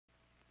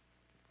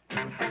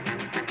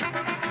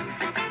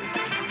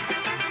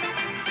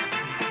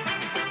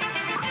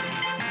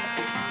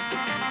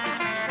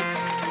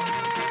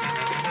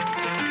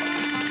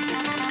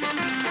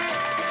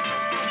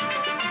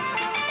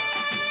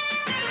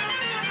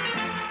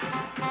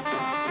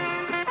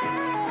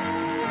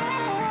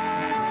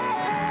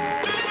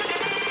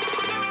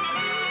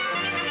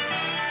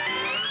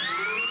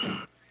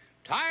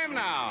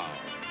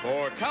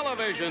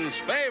television's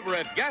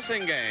favorite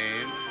guessing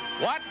game,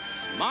 What's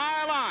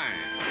My Line?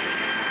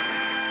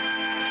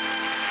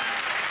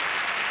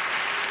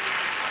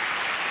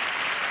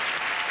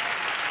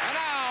 And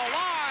now,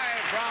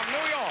 live from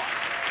New York,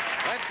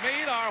 let's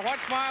meet our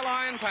What's My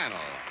Line panel.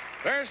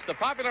 First, the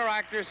popular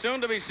actor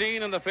soon to be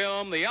seen in the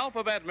film The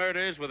Alphabet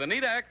Murders with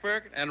Anita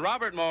Ekberg and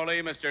Robert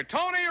Morley, Mr.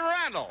 Tony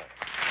Randall.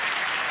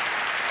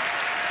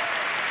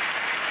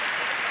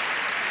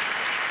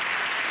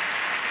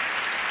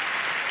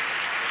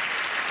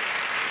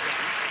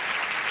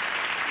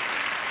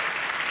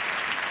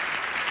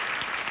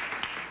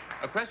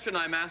 A question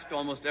I'm asked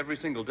almost every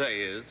single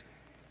day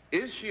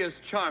is she as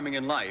charming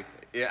in life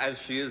as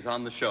she is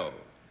on the show?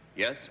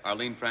 Yes,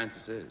 Arlene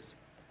Francis is.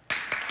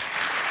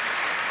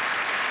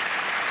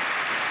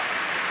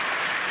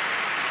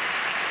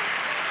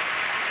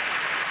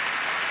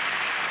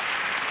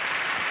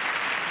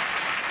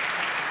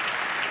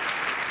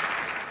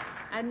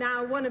 And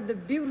now one of the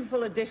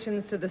beautiful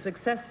additions to the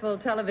successful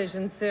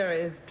television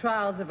series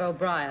Trials of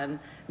O'Brien,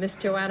 Miss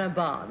Joanna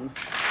Barnes.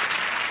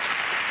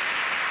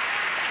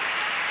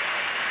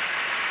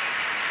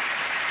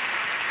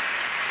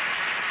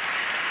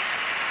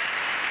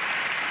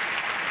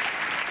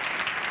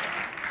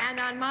 And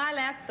on my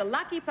left, the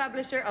lucky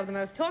publisher of the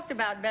most talked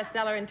about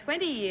bestseller in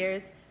 20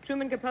 years,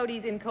 Truman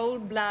Capote's In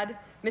Cold Blood,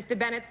 Mr.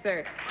 Bennett,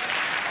 Cerf.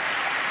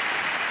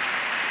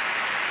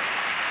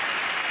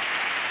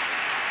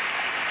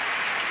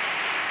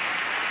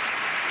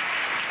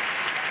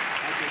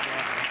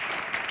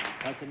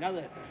 Well, it's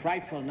another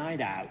frightful night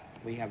out.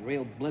 We have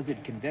real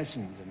blizzard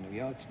conditions in New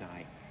York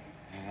tonight.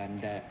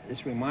 And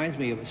this reminds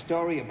me of a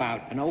story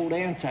about an old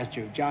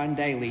ancestor of John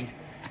Daly's.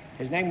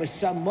 His name was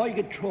Sir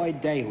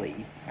Murgatroyd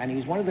Daly, and he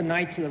was one of the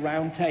Knights of the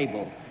Round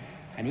Table.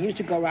 And he used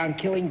to go around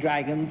killing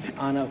dragons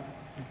on a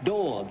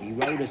dog. He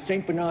rode a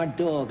St. Bernard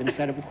dog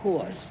instead of a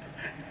horse.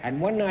 And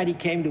one night he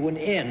came to an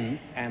inn,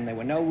 and there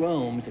were no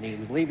rooms, and he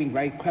was leaving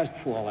very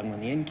crestfallen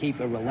when the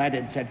innkeeper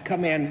relented, said,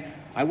 "Come in.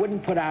 I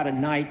wouldn't put out a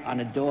night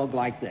on a dog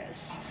like this."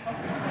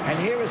 And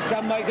here is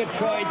Sir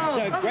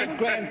Murgatroyd's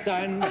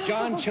great-grandson,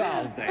 John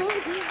Charles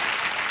Daly.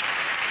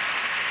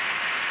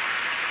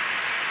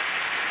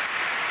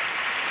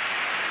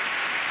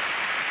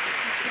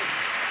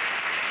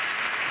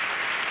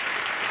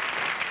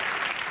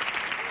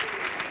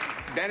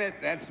 Bennett,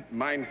 that's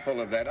mindful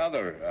of that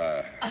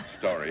other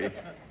story.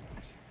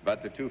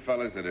 But the two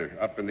fellas that are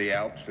up in the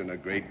Alps in a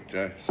great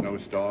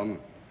snowstorm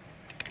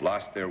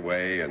lost their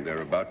way, and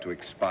they're about to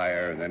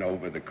expire, and then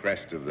over the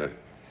crest of the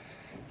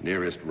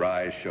nearest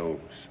rise shows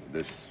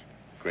this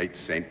great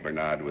St.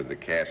 Bernard with the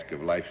cask of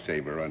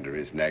lifesaver under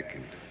his neck,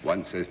 and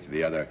one says to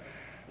the other,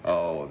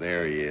 "Oh,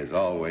 there he is,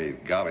 always.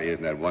 Golly,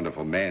 isn't that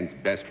wonderful? Man's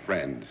best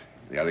friend."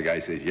 The other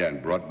guy says, "Yeah,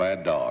 and brought by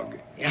a dog."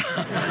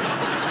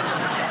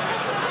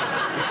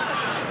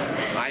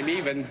 I'm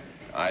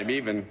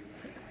even.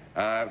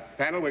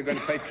 Panel, we're going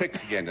to play tricks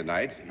again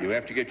tonight. You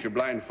have to get your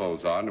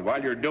blindfolds on.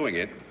 While you're doing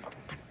it,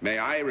 may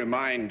I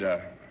remind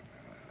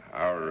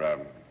our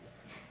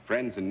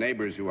friends and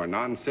neighbors who are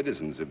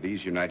non-citizens of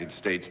these United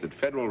States that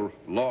federal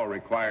law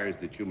requires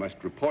that you must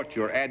report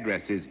your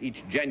addresses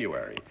each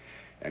January,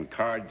 and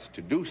cards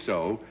to do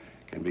so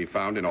can be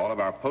found in all of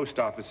our post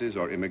offices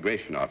or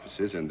immigration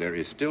offices, and there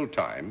is still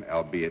time,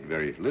 albeit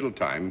very little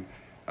time,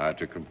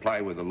 to comply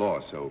with the law.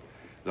 So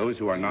those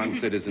who are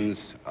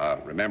non-citizens,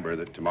 remember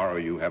that tomorrow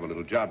you have a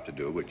little job to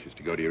do, which is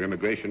to go to your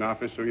immigration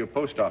office or your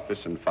post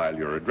office and file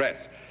your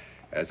address.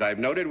 As I've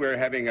noted, we're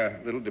having a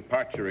little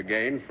departure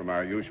again from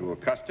our usual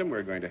custom.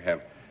 We're going to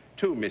have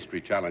two mystery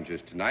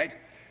challenges tonight,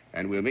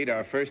 and we'll meet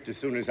our first as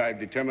soon as I've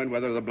determined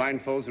whether the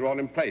blindfolds are all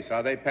in place.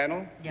 Are they,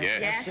 panel?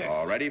 Yes. Yes.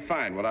 All righty,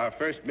 fine. Will our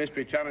first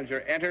mystery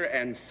challenger enter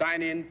and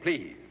sign in,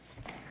 please?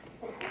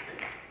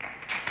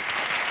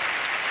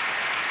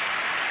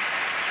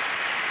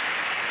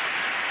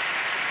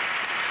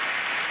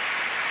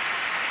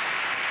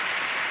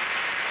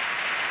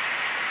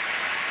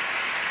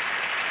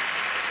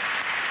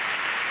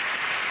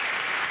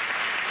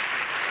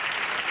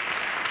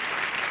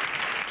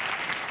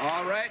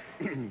 All right,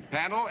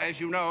 panel, as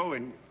you know,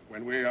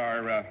 when we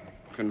are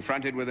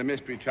confronted with a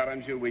mystery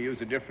challenge, we use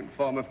a different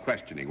form of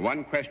questioning.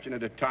 One question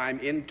at a time,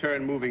 in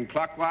turn moving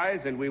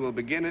clockwise, and we will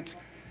begin it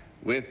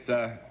with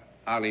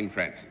Arlene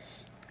Francis.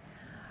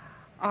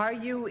 Are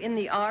you in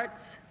the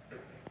arts?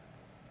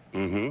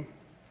 Mm-hmm.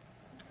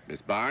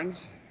 Miss Barnes?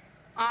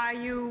 Are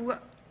you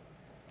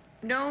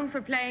known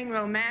for playing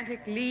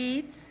romantic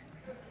leads?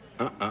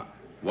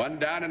 One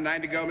down and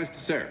 9 to go,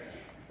 Mr. Cerf.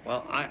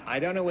 Well, I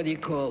don't know whether you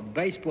call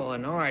baseball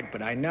an art,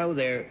 but I know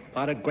there are a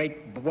lot of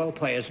great ball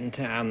players in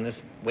town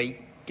this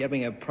week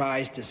giving a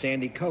prize to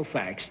Sandy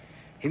Koufax.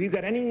 Have you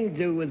got anything to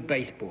do with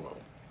baseball?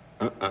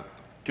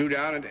 2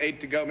 down and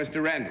 8 to go,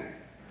 Mr. Randall.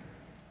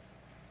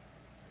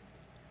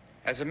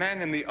 As a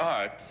man in the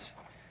arts,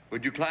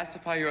 would you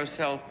classify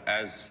yourself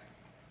as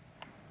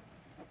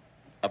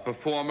a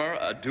performer,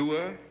 a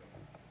doer?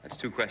 That's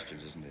 2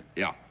 questions, isn't it?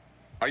 Yeah.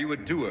 Are you a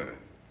doer?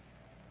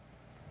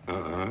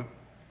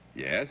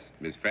 Yes,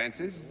 Miss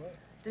Francis?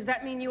 Does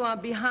that mean you are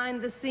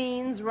behind the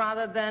scenes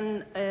rather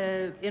than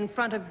in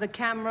front of the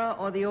camera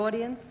or the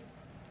audience?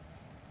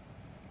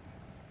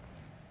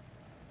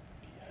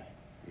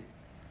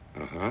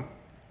 Uh-huh.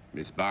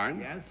 Miss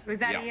Barnes? Yes? Was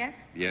that a yes?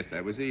 Yes,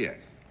 that was a yes.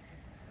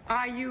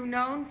 Are you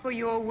known for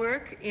your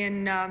work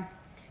in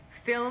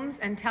films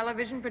and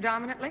television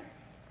predominantly?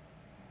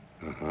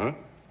 Uh-huh.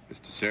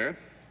 Mr. Cerf?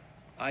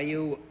 Are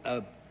you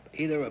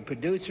either a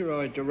producer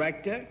or a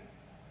director?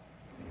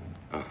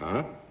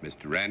 Uh-huh.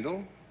 Mr.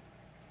 Randall?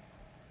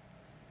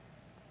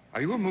 Are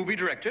you a movie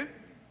director?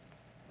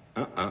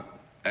 Uh-uh.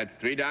 That's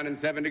 3 down and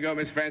 7 to go,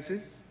 Miss Francis.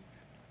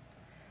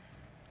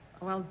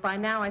 Well, by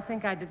now I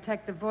think I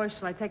detect the voice.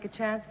 Shall I take a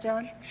chance,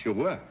 John?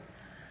 Sure.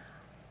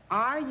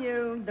 Are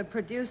you the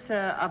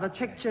producer of a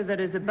picture that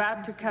is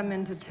about to come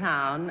into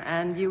town,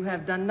 and you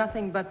have done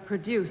nothing but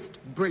produced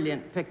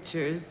brilliant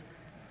pictures,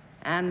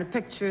 and the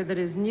picture that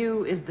is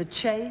new is The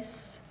Chase?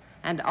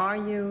 And are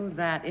you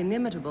that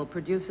inimitable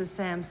producer,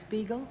 Sam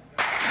Spiegel?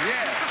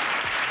 Yes.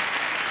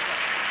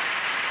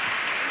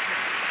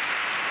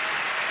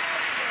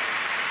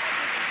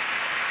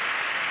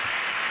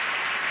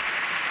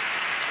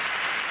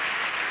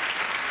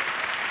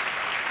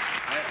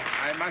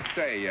 I must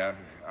say,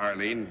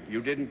 Arlene,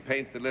 you didn't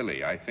paint the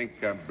lily. I think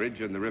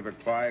Bridge on the River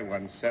Kwai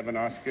won 7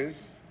 Oscars.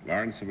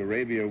 Lawrence of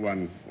Arabia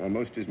won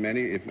almost as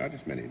many, if not as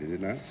many, did it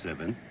not?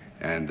 7.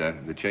 And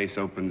The Chase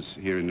opens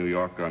here in New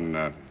York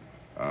on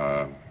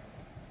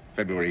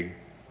February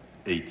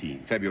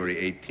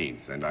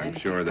 18th, and I'm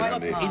sure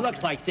that... He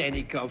looks like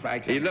Sandy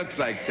Koufax. He looks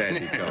like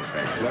Sandy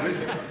Koufax. What is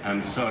it?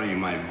 I'm sorry,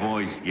 my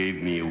voice gave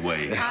me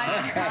away.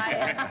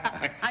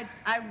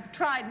 I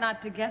tried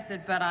not to guess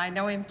it, but I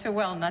know him too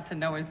well not to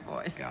know his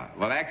voice. Yeah.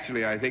 Well,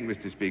 actually, I think,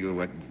 Mr. Spiegel,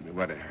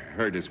 what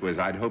hurt us was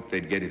I'd hoped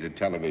they'd get into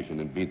television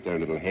and beat their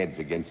little heads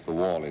against the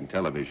wall in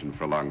television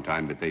for a long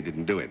time, but they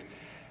didn't do it.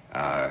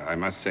 I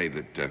must say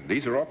that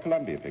these are all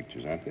Columbia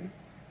pictures, aren't they?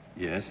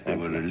 Yes, they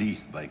were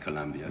released by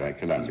Columbia. By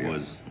Columbia. It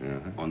was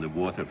on the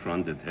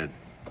waterfront. It had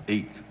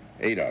 8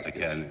 Oscars.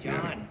 Academy.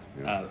 John,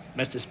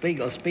 Mr.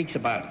 Spiegel speaks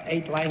about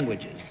 8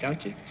 languages,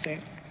 don't you,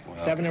 Sam?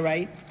 Well, 7 or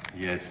 8?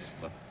 Yes,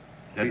 but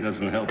that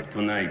doesn't help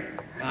tonight.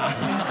 No,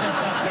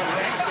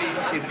 actually,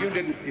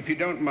 if you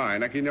don't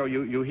mind, like, you know,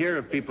 you hear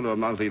of people who are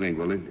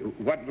multilingual.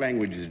 What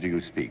languages do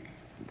you speak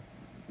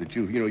that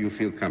you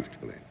feel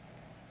comfortable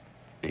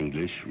in?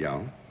 English.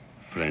 Yeah.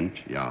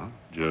 French. Yeah.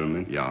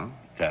 German. Yeah.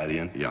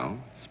 Italian. Yeah.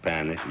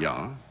 Spanish.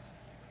 Yeah.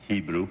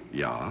 Hebrew.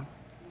 Yeah.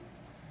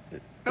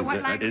 But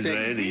what language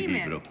Israeli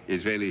Hebrew.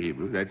 Israeli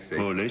Hebrew, that's 6.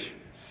 Polish.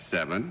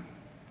 7.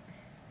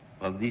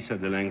 Well, these are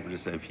the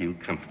languages I feel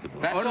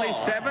comfortable. That's only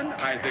all. 7?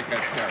 I think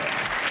that's terrible.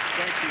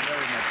 Thank you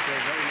very much, sir.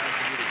 Very nice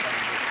of you to come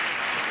and visit.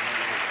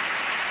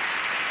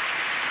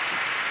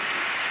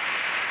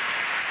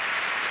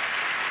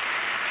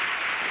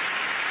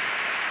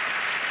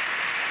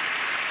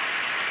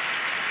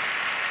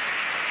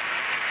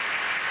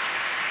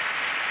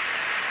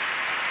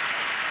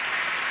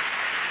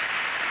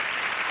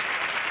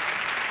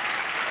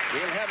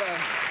 We'll have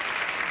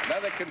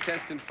another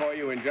contestant for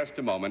you in just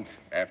a moment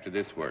after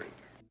this word.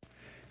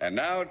 And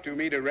now to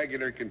meet a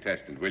regular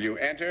contestant. Will you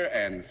enter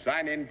and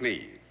sign in,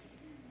 please?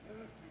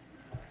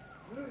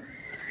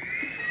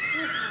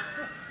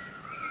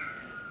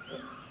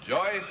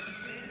 Joyce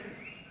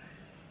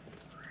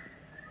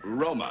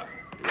Roma.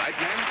 Right,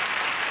 ma'am?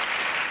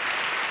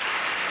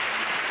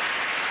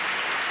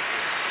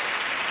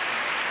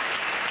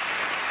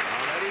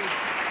 All ready?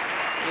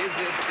 Is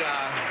it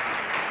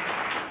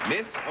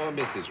Miss or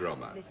Mrs.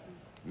 Roma?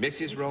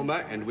 Mrs.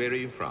 Roma, and where are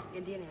you from?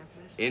 Indianapolis.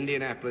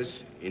 Indianapolis,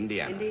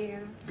 Indiana.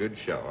 Indiana. Good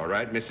show. All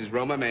right, Mrs.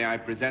 Roma, may I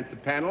present the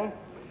panel?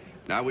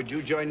 Now, would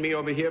you join me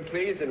over here,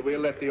 please? And we'll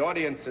let the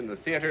audience in the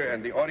theater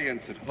and the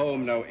audience at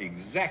home know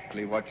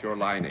exactly what your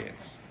line is.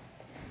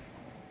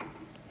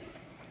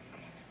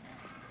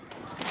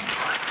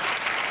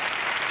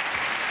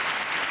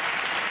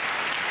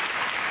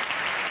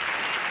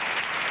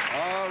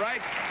 All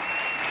right.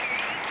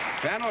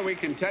 Panel, we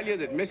can tell you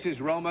that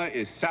Mrs. Roma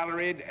is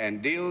salaried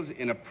and deals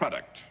in a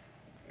product.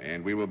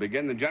 And we will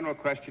begin the general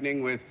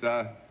questioning with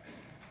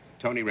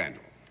Tony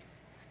Randall.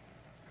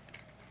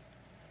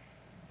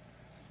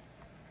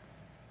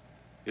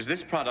 Is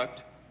this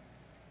product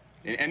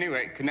in any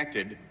way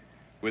connected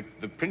with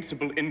the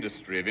principal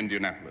industry of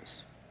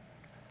Indianapolis?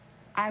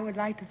 I would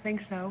like to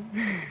think so.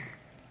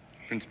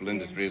 Principal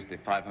industry is the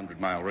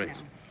 500-mile race.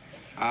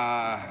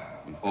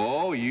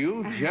 Oh,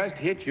 you just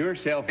hit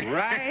yourself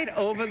right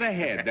over the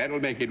head. That'll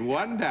make it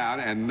 1 down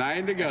and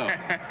 9 to go.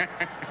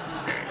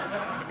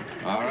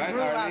 All right,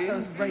 Rule out Arlene?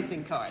 those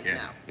racing cars Yes.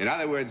 now. In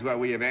other words, what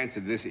we have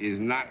answered, this is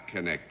not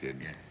connected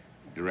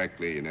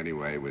directly in any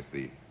way with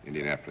the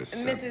Indianapolis.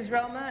 Mrs.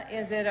 Roma,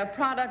 is it a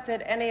product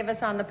that any of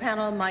us on the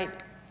panel might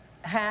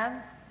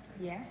have?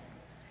 Yes,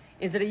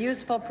 Is it a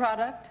useful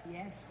product?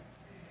 yes.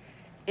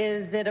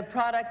 Is it a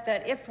product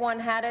that if one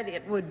had it,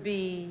 it would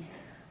be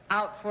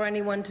out for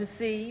anyone to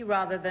see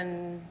rather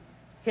than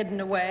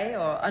hidden away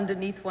or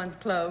underneath one's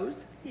clothes?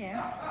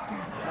 Yes.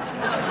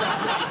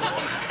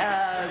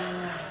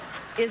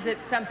 Is it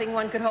something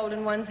one could hold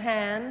in one's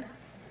hand?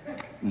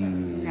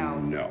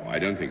 No, I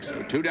don't think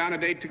so. 2 down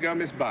and 8 to go,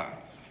 Miss Barnes.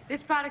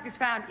 This product is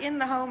found in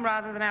the home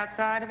rather than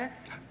outside of it?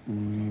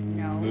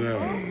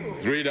 No.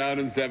 3 down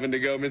and 7 to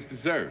go,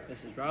 Mr. Cerf.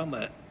 Mrs.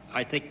 Roma,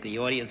 I think the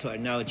audience ought to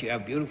know that you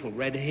have beautiful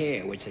red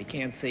hair, which they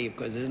can't see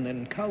because it isn't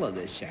in color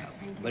this show.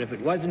 But if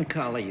it was in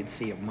color, you'd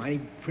see a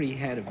mighty pretty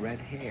head of red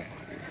hair.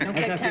 Don't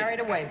get carried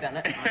away,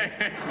 Bennett.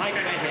 Like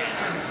red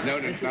hair. No,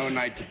 there's no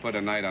night to put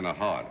a night on a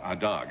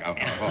dog, a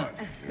horse.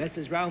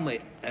 Mrs. Roma,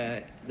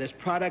 this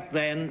product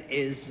then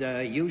is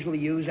usually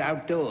used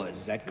outdoors,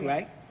 is that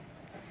correct?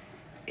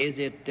 Is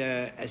it,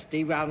 as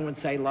Steve Allen would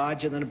say,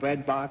 larger than a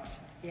bread box?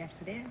 Yes,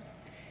 it is.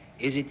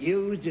 Is it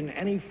used in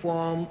any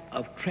form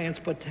of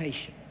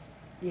transportation?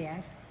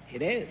 Yes.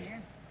 It is?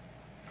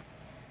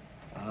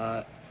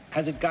 Yes.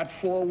 Has it got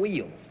 4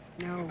 wheels?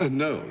 No.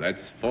 No,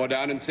 that's 4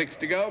 down and 6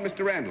 to go,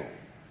 Mr. Randall.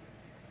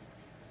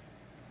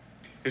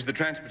 Is the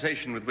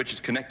transportation with which it's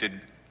connected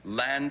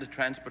land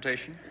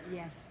transportation?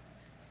 Yes.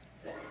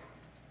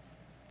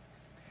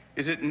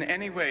 Is it in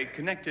any way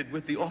connected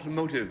with the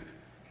automotive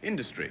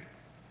industry?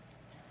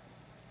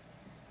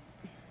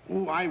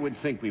 Oh, I would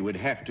think we would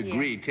have to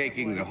agree,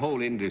 taking the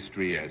whole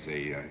industry as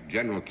a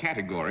general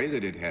category,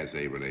 that it has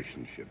a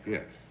relationship,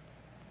 yes.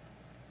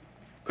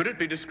 Could it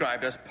be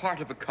described as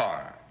part of a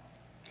car?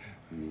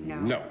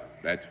 No.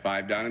 That's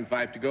 5 down and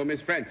 5 to go,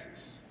 Miss Francis.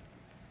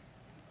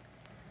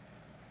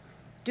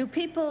 Do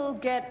people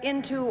get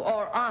into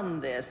or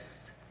on this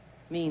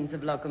means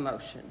of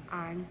locomotion?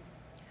 On.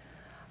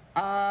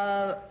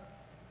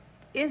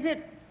 Is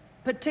it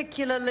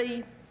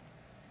particularly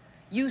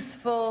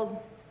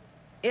useful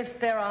if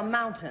there are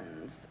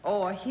mountains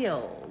or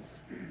hills?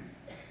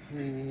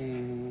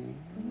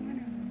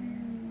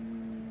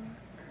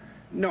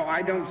 No,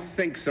 I don't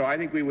think so. I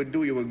think we would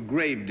do you a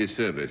grave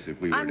disservice if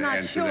we were to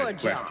answer that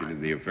question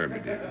in the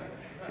affirmative.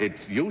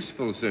 It's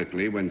useful,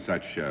 certainly, when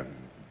such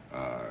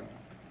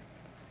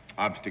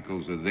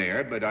obstacles are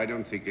there, but I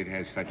don't think it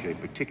has such a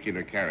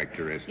particular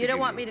character as... You don't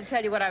want me to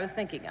tell you what I was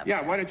thinking of?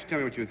 Yeah, why don't you tell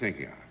me what you were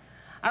thinking of?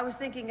 I was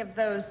thinking of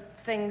those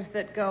things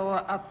that go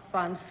up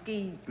on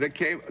ski... The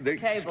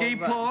ski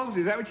poles?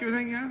 Is that what you were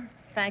thinking of?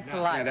 Thanks a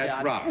lot, Yeah, that's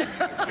John. wrong.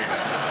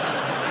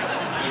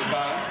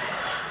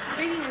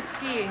 Speaking of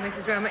skiing,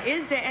 Mrs. Roma,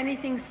 is there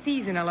anything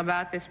seasonal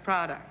about this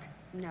product?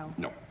 No.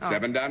 No.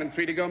 7 down and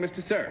 3 to go,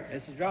 Mr. Cerf.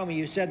 Mrs. Roma,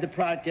 you said the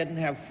product didn't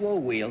have 4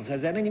 wheels.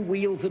 Has it any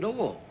wheels at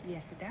all?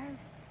 Yes, it does.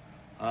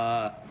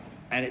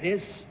 And it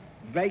is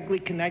vaguely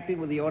connected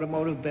with the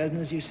automotive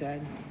business, you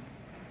said?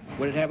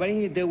 Would it have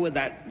anything to do with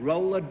that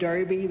roller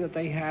derby that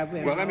they have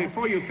in... Well,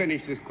 before you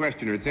finish this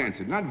question or its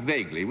answer, not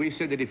vaguely, we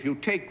said that if you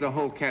take the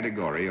whole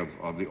category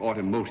of the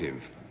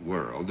automotive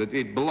world, that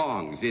it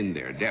belongs in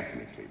there,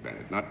 definitely,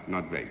 Bennett,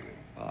 not vaguely.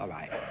 All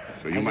right.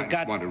 So you might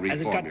want to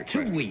reform your question. Has it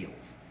got 2 wheels?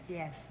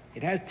 Yes.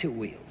 It has 2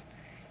 wheels.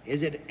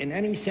 Is it, in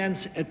any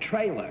sense, a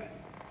trailer?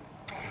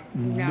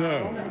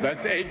 No.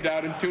 That's 8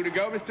 down and 2 to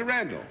go, Mr.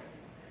 Randall.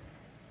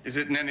 Is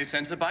it in any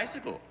sense a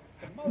bicycle?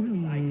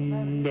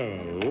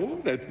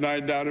 No. That's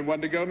 9 down and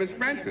 1 to go, Miss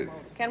Francis.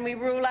 Can we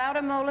rule out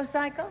a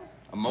motorcycle?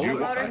 A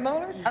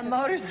motorcycle? A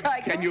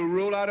motorcycle? Can you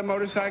rule out a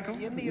motorcycle?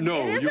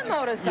 No. It is a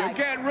motorcycle. You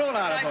can't rule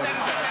out a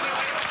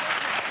motorcycle.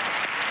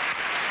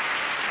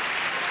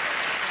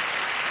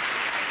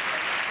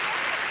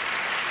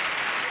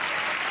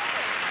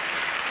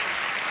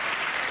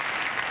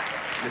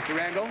 Mr.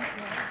 Randall,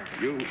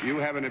 you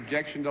have an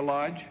objection to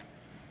lodge?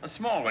 A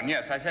small one,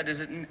 yes. I said, is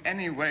it in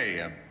any way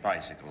a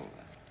bicycle?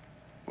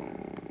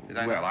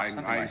 Well,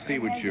 I see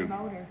what you...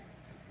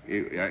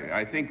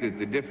 I think that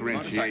the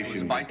differentiation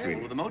is a bicycle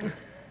with a motor.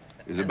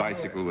 Is a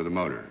bicycle with a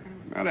motor.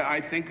 Well,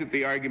 I think that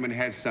the argument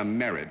has some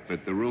merit,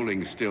 but the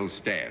ruling still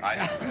stands.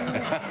 It's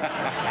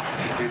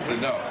a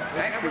no.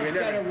 Actually, we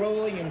never had a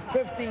ruling in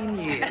 15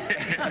 years.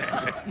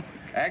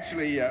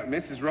 Actually,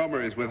 Mrs.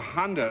 Romer is with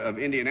Honda of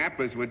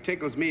Indianapolis. What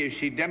tickles me is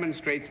she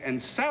demonstrates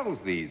and sells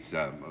these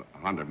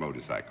Honda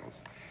motorcycles,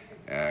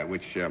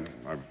 which are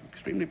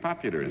extremely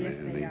popular in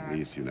the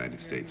East United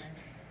States.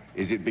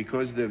 Is it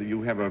because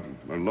you have a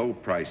low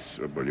price,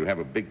 well, you have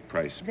a big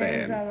price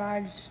span? There's a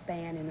large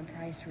span in the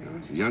price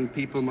range. Young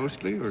people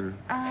mostly, or?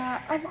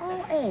 Of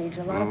all age,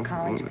 a lot of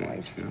college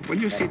boys. Yeah. Well,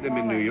 you see them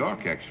in New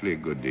York, actually, a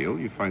good deal.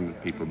 You find the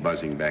people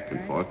buzzing back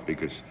and forth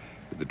because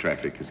the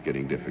traffic is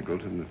getting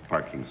difficult in the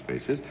parking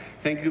spaces.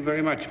 Thank you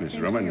very much,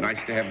 Mrs. Roman.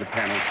 Nice to have the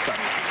panel stuck.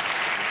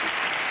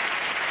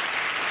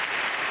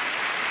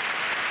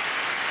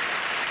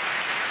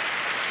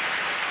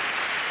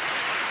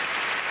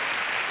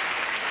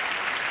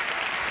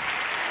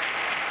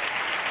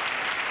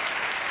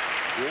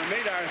 We'll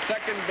meet our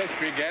second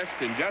mystery guest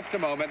in just a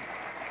moment.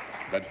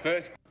 But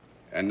first,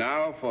 and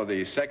now for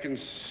the second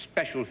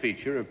special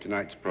feature of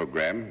tonight's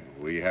program,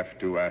 we have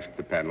to ask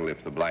the panel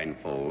if the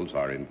blindfolds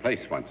are in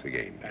place once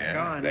again.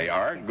 They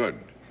are? Good.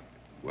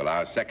 Will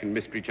our second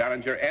mystery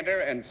challenger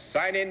enter and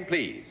sign in,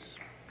 please?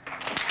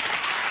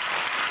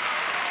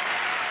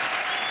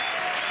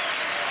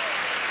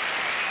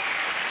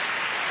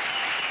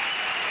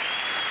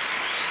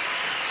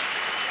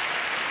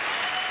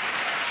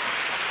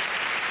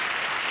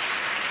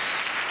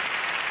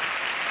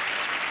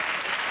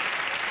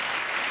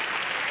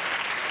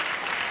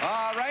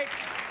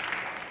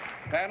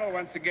 Now,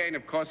 once again,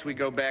 of course, we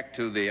go back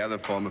to the other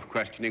form of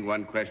questioning,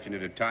 one question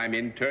at a time,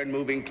 in turn,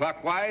 moving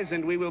clockwise,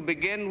 and we will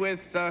begin with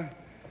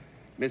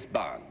Miss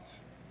Barnes.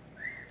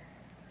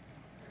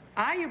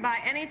 Are you by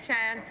any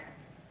chance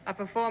a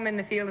performer in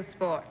the field of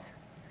sports?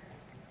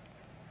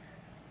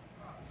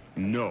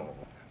 No.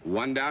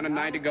 One down and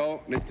 9 to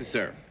go, Mr.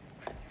 Cerf.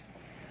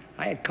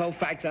 I had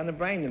Koufax on the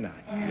brain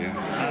tonight.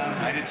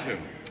 Yeah. I did too.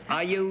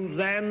 Are you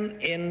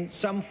then in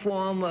some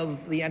form of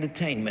the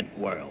entertainment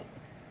world?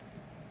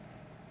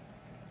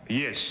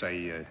 Yes,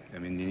 I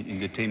am in the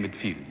entertainment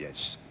field,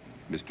 yes.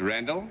 Mr.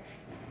 Randall?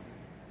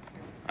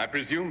 I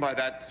presume by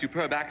that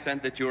superb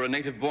accent that you're a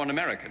native-born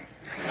American.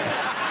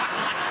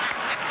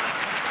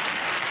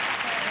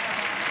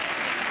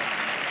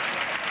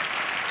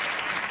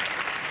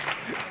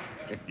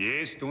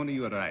 Yes, Tony,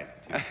 you're right.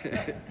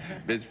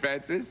 Miss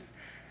Francis?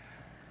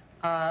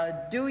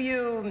 Do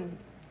you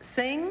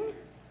sing?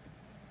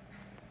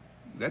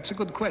 That's a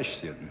good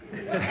question.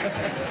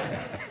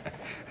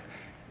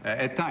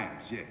 At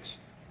times, yes.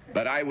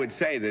 But I would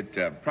say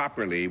that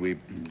properly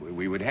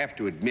we would have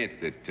to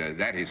admit that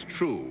that is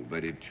true,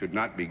 but it should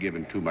not be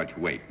given too much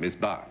weight. Miss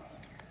Barnes?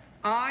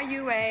 Are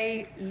you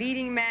a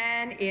leading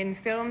man in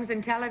films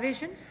and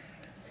television?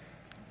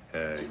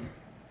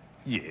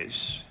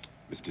 Yes.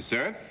 Mr.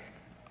 Cerf?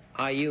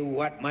 Are you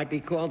what might be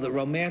called the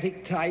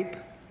romantic type?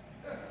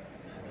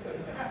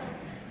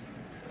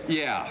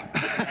 Yeah.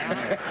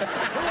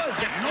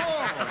 No.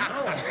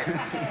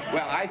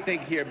 Well, I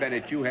think here,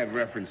 Bennett, you have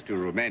reference to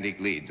romantic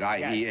leads,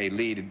 i.e. a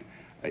lead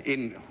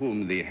in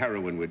whom the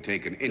heroine would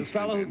take an instant... The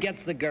fellow who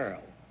gets the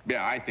girl.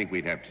 Yeah, I think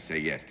we'd have to say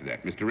yes to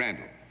that. Mr.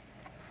 Randall?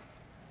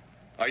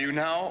 Are you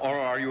now, or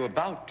are you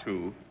about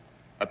to,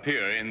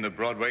 appear in the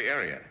Broadway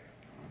area?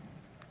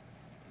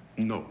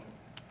 No.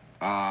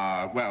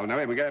 Well, now,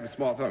 wait, we gotta have a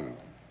small thing.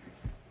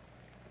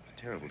 A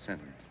terrible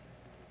sentence.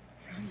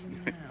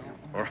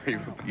 Or are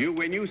you...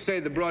 When you say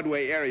the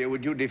Broadway area,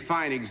 would you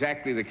define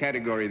exactly the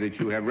category that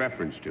you have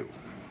reference to?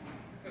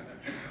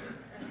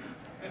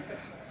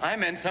 I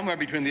meant somewhere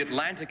between the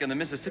Atlantic and the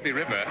Mississippi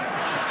River.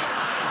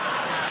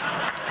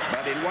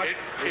 But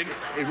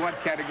in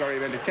what category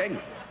of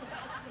entertainment?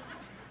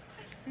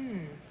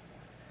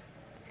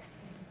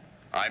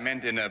 I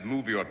meant in a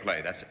movie or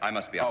play. I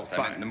must be honest.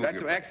 Oh, I meant in a fine. movie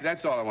or play.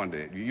 That's all I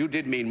wanted. You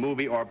did mean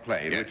movie or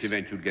play, in Yes. which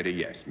event you'd get a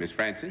yes. Miss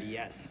Francis?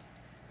 Yes.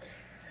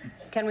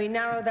 Can we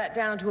narrow that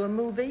down to a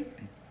movie?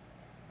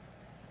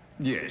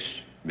 Yes.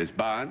 Miss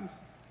Barnes?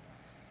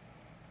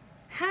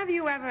 Have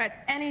you ever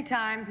at any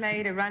time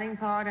played a running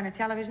part in a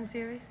television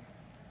series?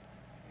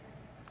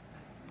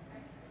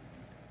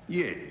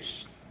 Yes.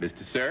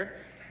 Mr. Cerf?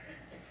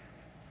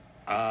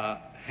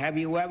 Have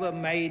you ever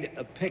made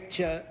a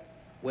picture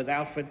with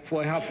Alfred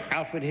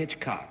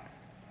Hitchcock?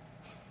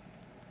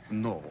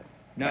 No.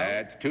 No?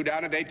 That's 2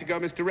 down and 8 to go,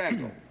 Mr.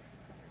 Randall.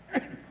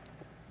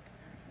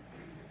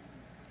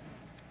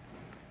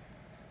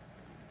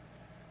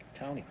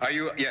 Tony. Are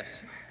you... Yes.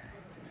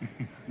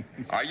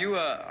 Are you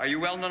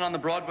well known on the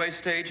Broadway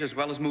stage as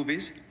well as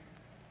movies?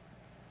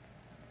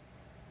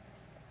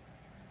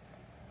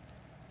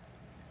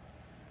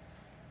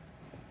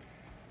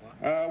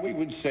 We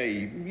would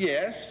say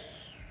yes,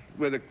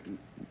 with a...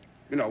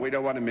 You know, we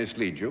don't want to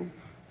mislead you.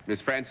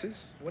 Miss Francis?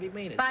 What do you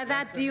mean? By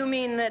that, do you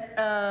mean that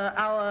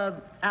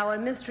our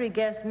mystery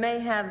guest may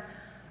have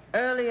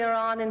earlier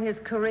on in his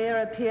career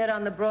appeared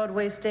on the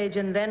Broadway stage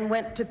and then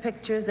went to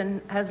pictures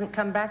and hasn't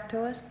come back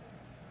to us?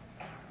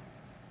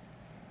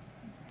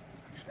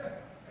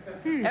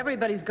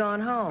 Everybody's gone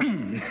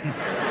home.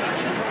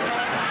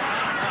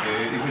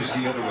 It was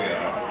the other way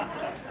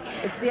around.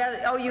 It's the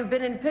other... Oh, you've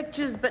been in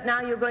pictures, but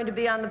now you're going to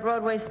be on the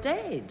Broadway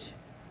stage.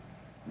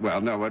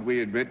 Well, no, what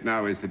we admit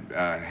now is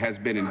that has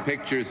been in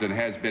pictures and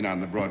has been on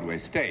the Broadway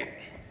stage.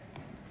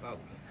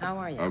 How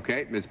are you?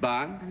 Okay, Miss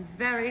Bond? I'm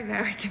very,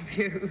 very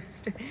confused.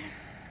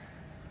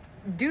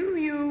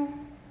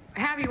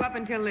 Have you up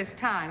until this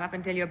time, up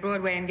until your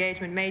Broadway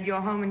engagement, made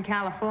your home in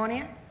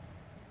California?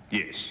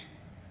 Yes.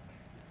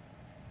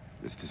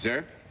 Mr.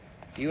 Cerf?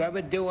 Do you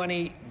ever do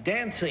any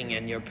dancing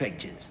in your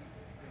pictures?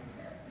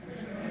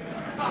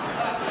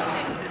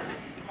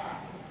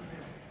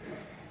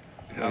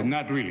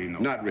 Not really, no.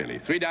 Not really.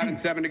 3 down and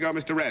 7 to go,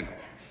 Mr. Randall.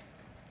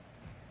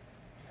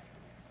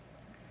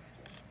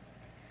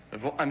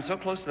 I'm so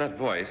close to that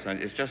voice,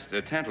 it's just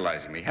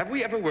tantalizing me. Have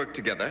we ever worked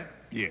together?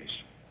 Yes.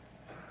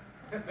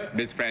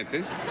 Miss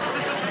Francis?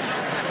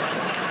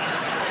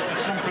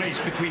 Someplace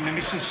between the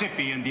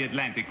Mississippi and the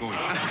Atlantic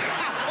Ocean.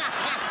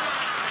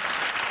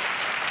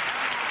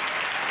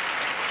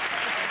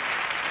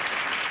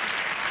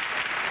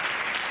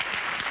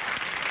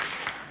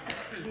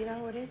 Do you know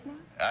who it is now?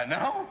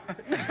 No.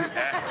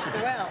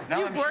 Well, now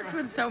you've I'm worked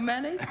with so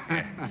many.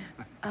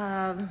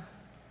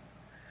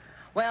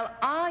 Well,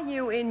 are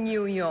you in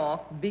New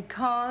York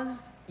because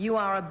you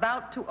are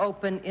about to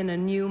open in a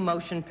new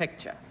motion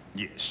picture?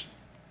 Yes.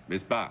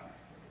 Miss Bond?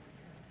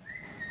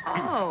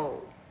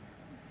 Oh.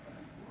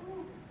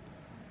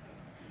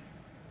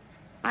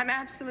 I'm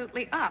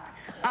absolutely up.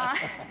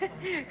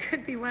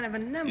 Could be one of a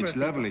number It's of...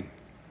 lovely.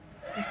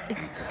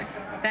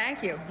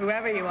 Thank you,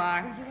 whoever you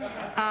are.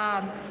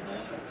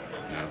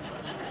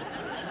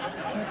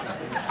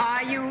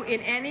 Are you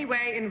in any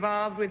way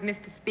involved with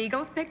Mr.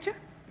 Spiegel's picture?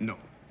 No.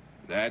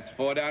 That's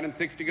 4 down and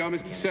 6 to go,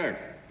 Mr. Cerf.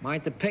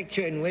 Might the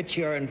picture in which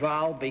you're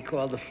involved be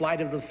called The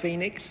Flight of the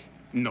Phoenix?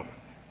 No.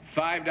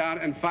 5 down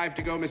and 5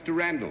 to go, Mr.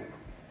 Randall.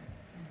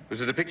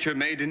 Was it a picture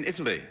made in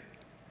Italy?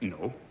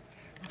 No.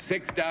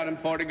 6 down and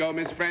 4 to go,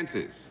 Miss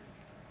Francis.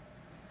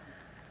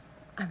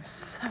 I'm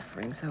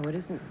suffering so it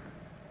isn't...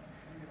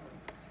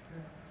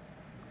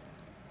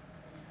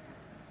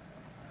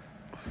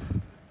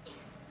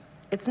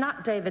 It's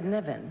not David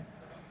Niven.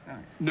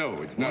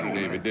 No, it's not a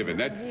David Niven.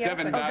 That's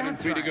 7 down and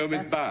 3 to go,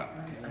 Miss Bob.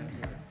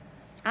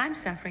 I'm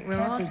suffering.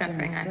 We're all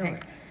suffering, I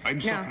think.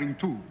 I'm suffering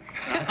too.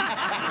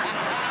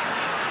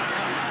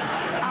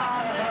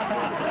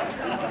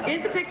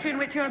 Is the picture in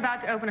which you're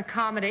about to open a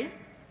comedy?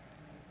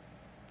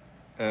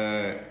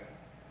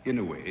 In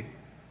a way.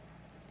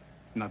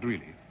 Not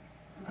really.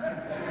 But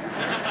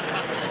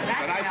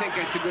I think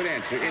that's a good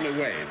answer, in a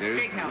way.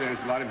 There's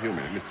a lot of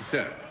humor. Mr.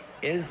 Cerf.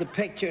 Is the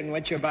picture in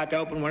which you're about to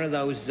open one of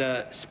those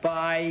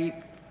spy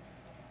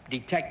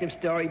detective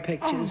story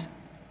pictures? Oh.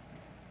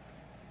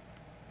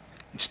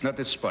 It's not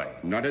a spy.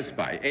 Not a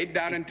spy. 8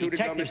 down and 2 to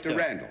go, Detective Mr. story.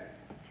 Randall.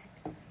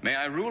 May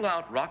I rule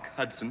out Rock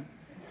Hudson?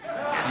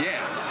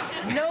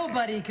 Yes.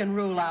 Nobody can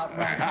rule out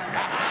Rock.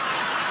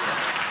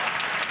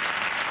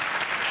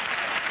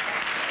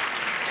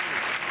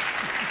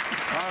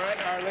 All right,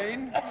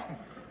 Arlene.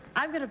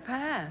 I'm going to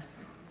pass.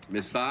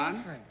 Miss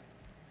Bond.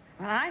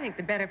 Well, I think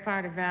the better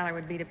part of valor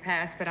would be to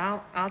pass, but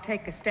I'll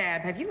take a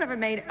stab. Have you ever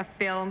made a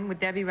film with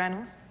Debbie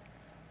Reynolds?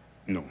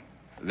 No.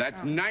 That's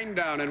 9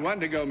 down and 1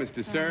 to go,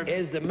 Mr. Cerf.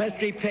 Is the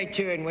mystery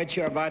picture in which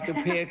you're about to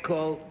appear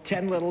called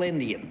 10 Little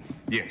Indians?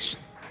 Yes.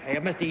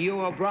 Mr.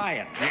 Hugh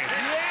O'Brien. Yes.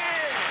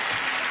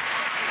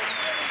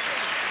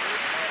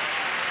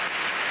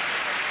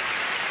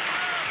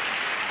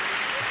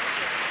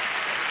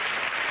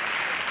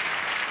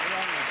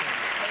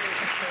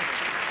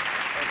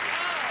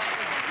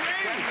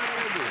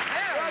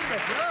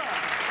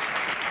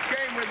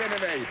 Came within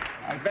an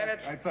 8. Bennett.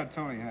 I thought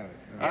Tony had it.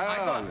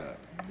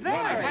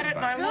 Very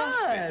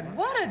good.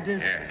 What a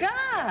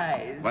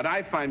disguise. What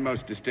I find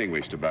most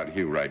distinguished about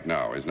Hugh right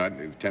now is not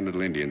 10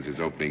 Little Indians is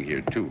opening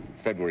here, too.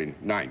 February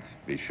 9th,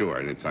 to be sure.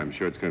 And I'm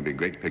sure it's going to be a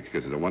great picture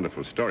because it's a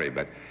wonderful story.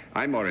 But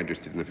I'm more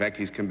interested in the fact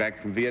he's come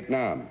back from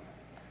Vietnam.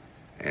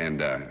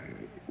 And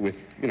if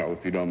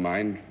you don't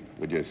mind,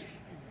 would you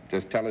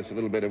just tell us a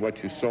little bit of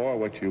what you saw,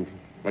 what you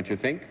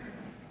think?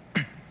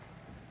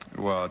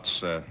 Well, it's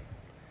the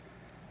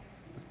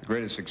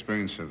greatest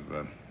experience of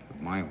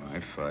my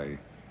life. I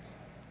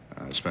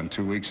spent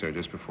 2 weeks there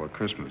just before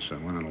Christmas. I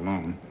went in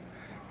alone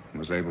and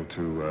was able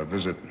to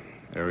visit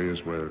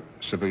areas where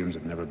civilians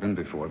had never been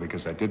before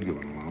because I did go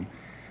in alone.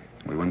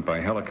 We went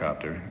by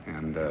helicopter,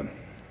 and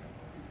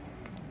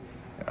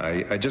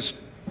I just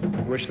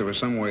wish there was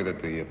some way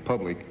that the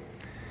public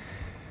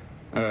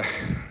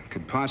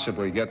could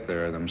possibly get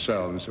there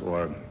themselves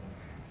or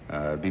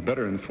be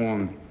better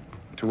informed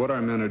to what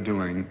our men are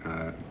doing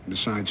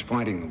besides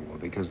fighting the war,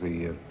 because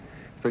the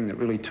thing that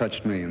really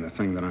touched me and the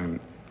thing that I'm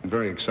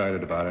very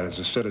excited about as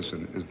a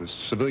citizen is the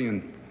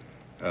civilian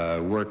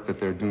work that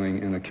they're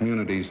doing in the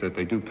communities that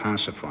they do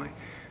pacify.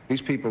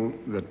 These people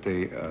that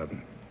they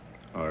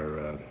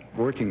are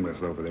working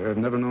with over there have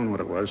never known what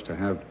it was to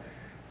have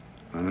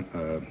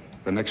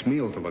the next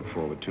meal to look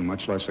forward to,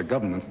 much less a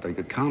government that they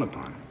could count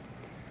upon.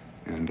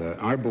 And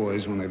our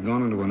boys, when they've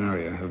gone into an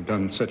area, have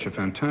done such a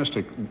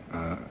fantastic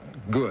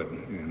good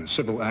in the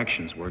civil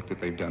actions work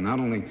that they've done, not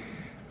only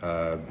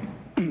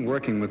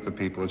working with the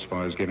people as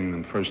far as giving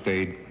them first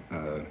aid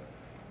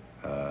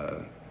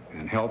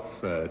and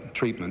health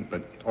treatment,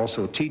 but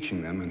also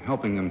teaching them and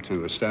helping them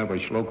to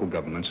establish local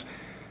governments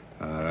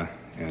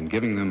and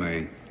giving them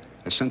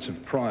a sense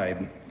of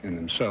pride in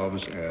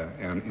themselves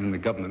and in the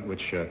government,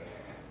 which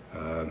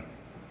the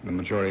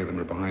majority of them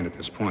are behind at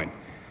this point.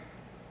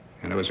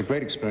 And it was a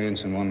great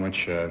experience and one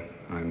which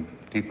I'm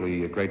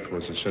deeply grateful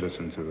as a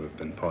citizen to have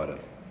been part of.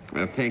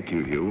 Well, thank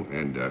you, Hugh.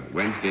 And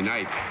Wednesday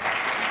night,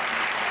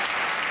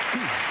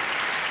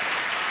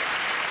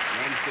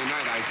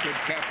 I should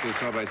cap this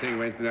off by saying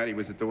Wednesday night he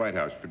was at the White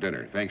House for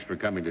dinner. Thanks for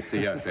coming to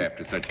see us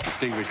after such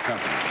distinguished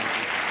company.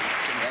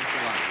 Thanks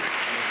a lot.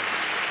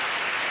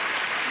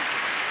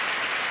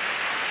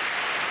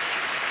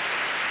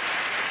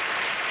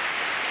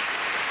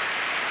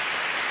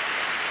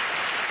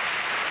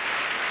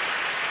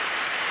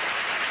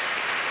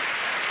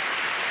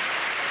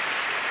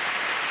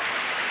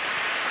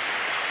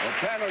 Well,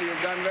 panel,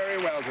 you've done very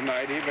well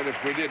tonight, even if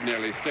we did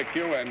nearly stick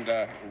you,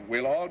 and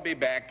we'll all be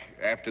back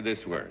after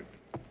this word.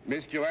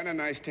 Miss Joanna,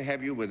 nice to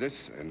have you with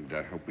us, and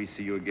hope we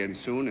see you again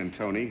soon. And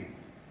Tony,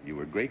 you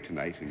were great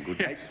tonight, and good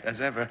night. Yes,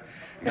 as ever.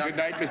 Good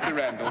night, Mr.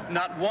 Randall.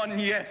 Not one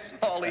yes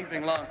all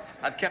evening long.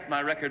 I've kept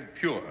my record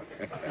pure.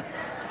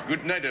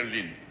 Good night,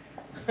 Arlene.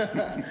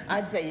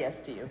 I'd say yes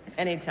to you.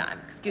 Anytime.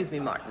 Excuse me,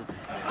 Martin.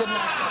 Good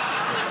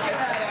night. Good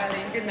night,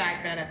 Arlene. Good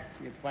night, Bennett.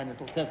 It's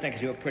wonderful to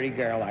think you're a pretty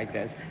girl like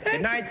this.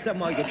 Good night, Sir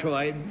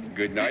Murgatroyd.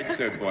 Good night,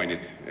 Sir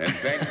Boynett. And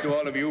thanks to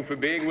all of you for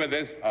being with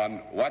us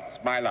on What's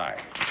My Line?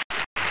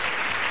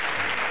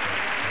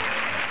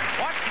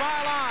 What's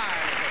My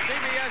Line is a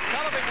CBS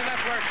television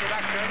network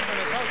production in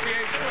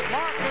association with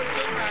Marvel.